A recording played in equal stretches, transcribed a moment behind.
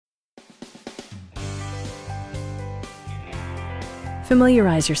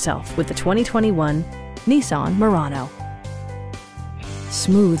Familiarize yourself with the 2021 Nissan Murano.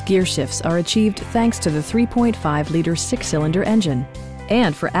 Smooth gear shifts are achieved thanks to the 3.5-liter six-cylinder engine.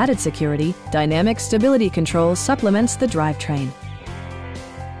 And for added security, dynamic stability control supplements the drivetrain.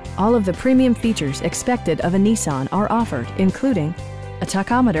 All of the premium features expected of a Nissan are offered, including a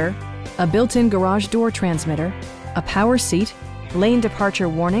tachometer, a built-in garage door transmitter, a power seat, lane departure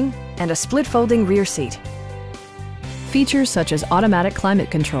warning, and a split-folding rear seat. Features such as automatic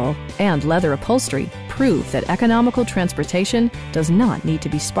climate control and leather upholstery prove that economical transportation does not need to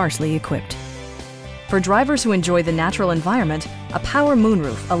be sparsely equipped. For drivers who enjoy the natural environment, a power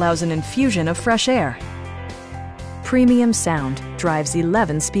moonroof allows an infusion of fresh air. Premium sound drives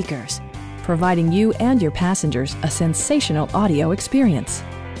 11 speakers, providing you and your passengers a sensational audio experience.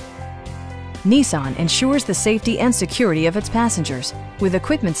 Nissan ensures the safety and security of its passengers with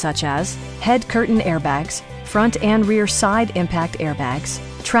equipment such as head curtain airbags, front and rear side impact airbags,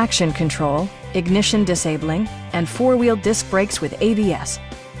 traction control, ignition disabling, and four-wheel disc brakes with ABS.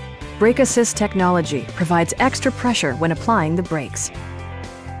 Brake Assist technology provides extra pressure when applying the brakes.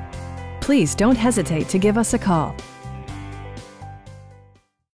 Please don't hesitate to give us a call.